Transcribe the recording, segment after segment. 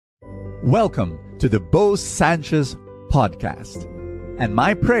Welcome to the Bo Sanchez podcast. And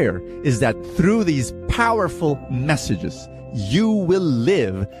my prayer is that through these powerful messages, you will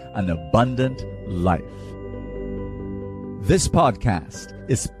live an abundant life. This podcast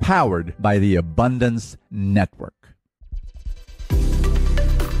is powered by the Abundance Network.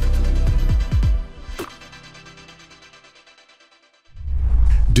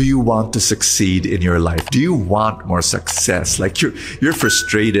 Do you want to succeed in your life? Do you want more success? Like you're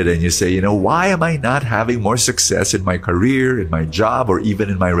frustrated and you say, why am I not having more success in my career, in my job, or even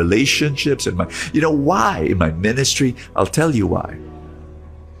in my relationships, why? In my ministry? I'll tell you why.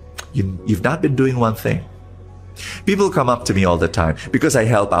 You've not been doing one thing. People come up to me all the time because I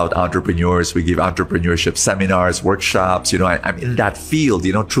help out entrepreneurs. We give entrepreneurship seminars, workshops. I'm in that field,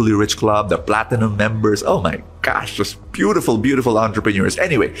 Truly Rich Club, the platinum members. Oh my gosh, just beautiful, beautiful entrepreneurs.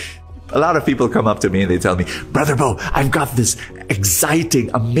 Anyway, a lot of people come up to me and they tell me, Brother Bo, I've got this exciting,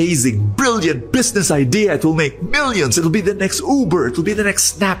 amazing, brilliant business idea. It will make millions. It'll be the next Uber. It'll be the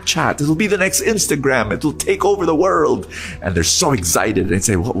next Snapchat. It'll be the next Instagram. It'll take over the world. And they're so excited. They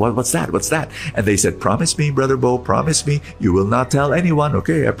say, what's that? What's that? And they said, promise me, Brother Bo, promise me. You will not tell anyone.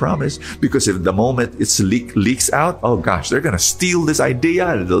 Okay, I promise. Because if the moment it's leaks out, oh gosh, they're going to steal this idea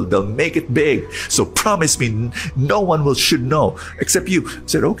and they'll make it big. So promise me, no one should know except you. I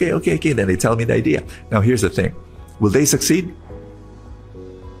said, okay. Then they tell me the idea. Now here's the thing. Will they succeed?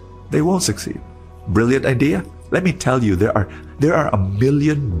 They won't succeed. Brilliant idea? Let me tell you, there are a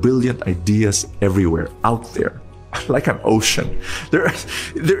million brilliant ideas everywhere out there. Like an ocean. There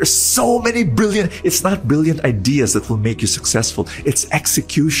are so many brilliant. It's not brilliant ideas that will make you successful. It's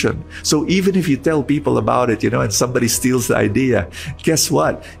execution. So even if you tell people about it, and somebody steals the idea, guess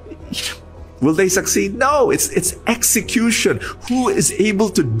what? Will they succeed? No, it's execution. Who is able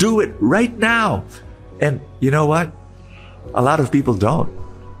to do it right now? And you know what? A lot of people don't.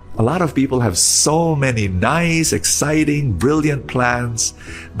 A lot of people have so many nice, exciting, brilliant plans,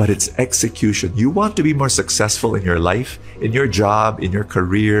 but it's execution. You want to be more successful in your life, in your job, in your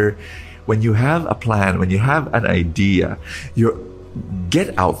career. When you have a plan, when you have an idea,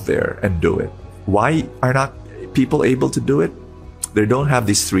 get out there and do it. Why are not people able to do it? They don't have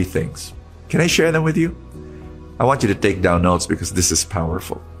these three things. Can I share them with you? I want you to take down notes because this is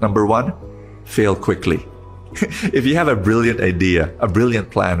powerful. Number one, fail quickly. If you have a brilliant idea, a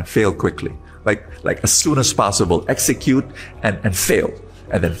brilliant plan, fail quickly. Like as soon as possible, execute and fail.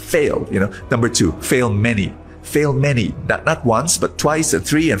 And then fail, Number two, fail many. Fail many. Not once, but twice and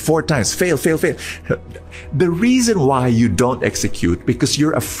 3 and 4 times. Fail. The reason why you don't execute, because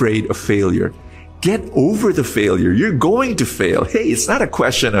you're afraid of failure. Get over the failure. You're going to fail. Hey, it's not a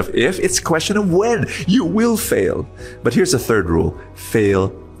question of if, it's a question of when. You will fail. But here's the third rule.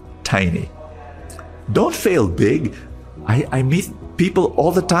 Fail tiny. Don't fail big. I meet people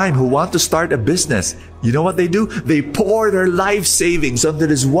all the time who want to start a business. You know what they do? They pour their life savings onto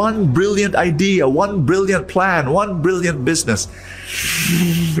this one brilliant idea, one brilliant plan, one brilliant business.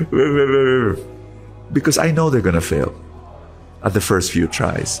 Because I know they're going to fail at the first few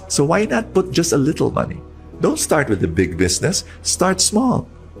tries. So why not put just a little money? Don't start with the big business. Start small.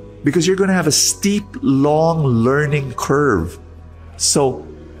 Because you're going to have a steep, long learning curve. So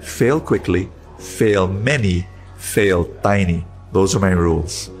fail quickly, fail many, fail tiny. Those are my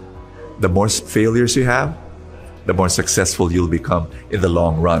rules. The more failures you have, the more successful you'll become in the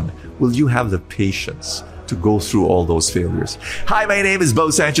long run. Will you have the patience to go through all those failures? Hi, my name is Bo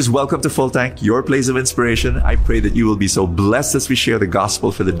Sanchez. Welcome to Full Tank, your place of inspiration. I pray that you will be so blessed as we share the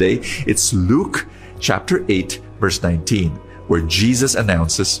gospel for the day. It's Luke chapter 8, verse 19, where Jesus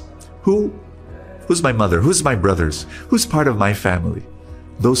announces, who's my mother? Who's my brothers? Who's part of my family?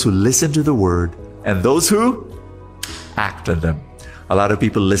 Those who listen to the word and those who act on them. A lot of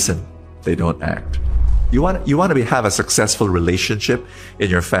people listen, they don't act. You want to have a successful relationship in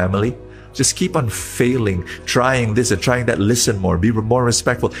your family? Just keep on failing, trying this and trying that. Listen more, be more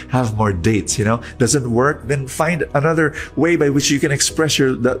respectful, have more dates, Doesn't work, then find another way by which you can express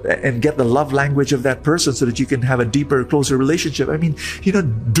and get the love language of that person so that you can have a deeper, closer relationship.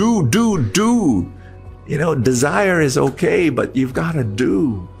 Do. Desire is okay, but you've got to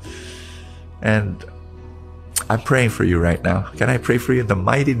do. And I'm praying for you right now. Can I pray for you in the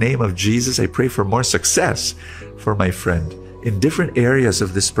mighty name of Jesus? I pray for more success for my friend in different areas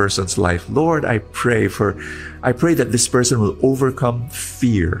of this person's life. Lord, I pray that this person will overcome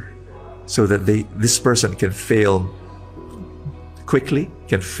fear so that this person can fail quickly,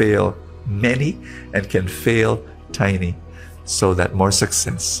 can fail many, and can fail tiny so that more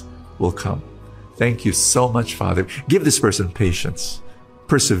success will come. Thank you so much, Father. Give this person patience,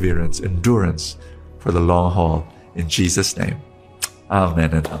 perseverance, endurance for the long haul. In Jesus' name,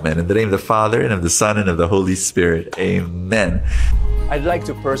 Amen and amen. In the name of the Father, and of the Son, and of the Holy Spirit. Amen. I'd like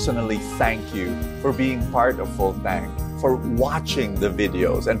to personally thank you for being part of Full Tank, for watching the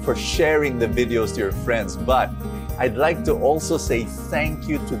videos, and for sharing the videos to your friends. But I'd like to also say thank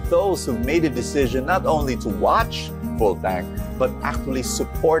you to those who made a decision not only to watch Full Tank, but actually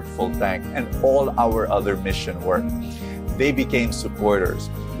support Full Tank and all our other mission work. They became supporters.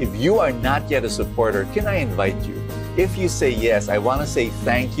 If you are not yet a supporter, can I invite you? If you say yes, I want to say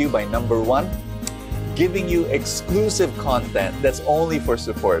thank you by number one, giving you exclusive content that's only for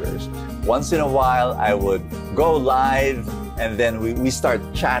supporters. Once in a while, I would go live and then we start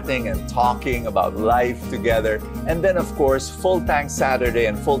chatting and talking about life together. And then, of course, Full Tank Saturday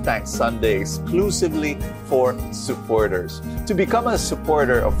and Full Tank Sunday exclusively for supporters. To become a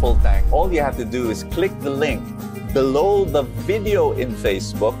supporter of Full Tank, all you have to do is click the link below the video in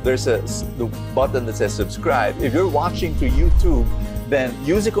Facebook. There's the button that says subscribe. If you're watching through YouTube, then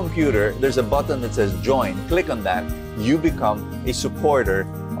use a computer. There's a button that says join. Click on that. You become a supporter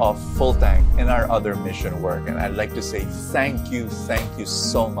of Full Tank and our other mission work. And I'd like to say thank you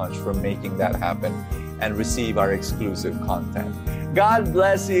so much for making that happen and receive our exclusive content. God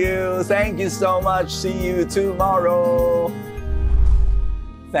bless you. Thank you so much. See you tomorrow.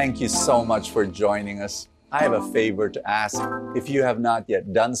 Thank you so much for joining us. I have a favor to ask. If you have not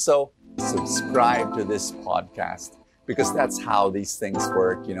yet done so, subscribe to this podcast, because that's how these things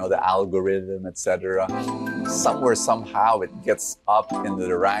work, you know, the algorithm, etc. Somewhere, somehow, it gets up into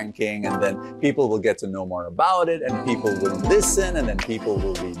the ranking, and then people will get to know more about it, and people will listen, and then people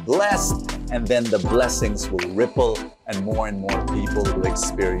will be blessed, and then the blessings will ripple, and more people will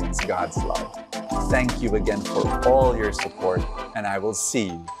experience God's love. Thank you again for all your support, and I will see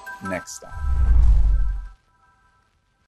you next time.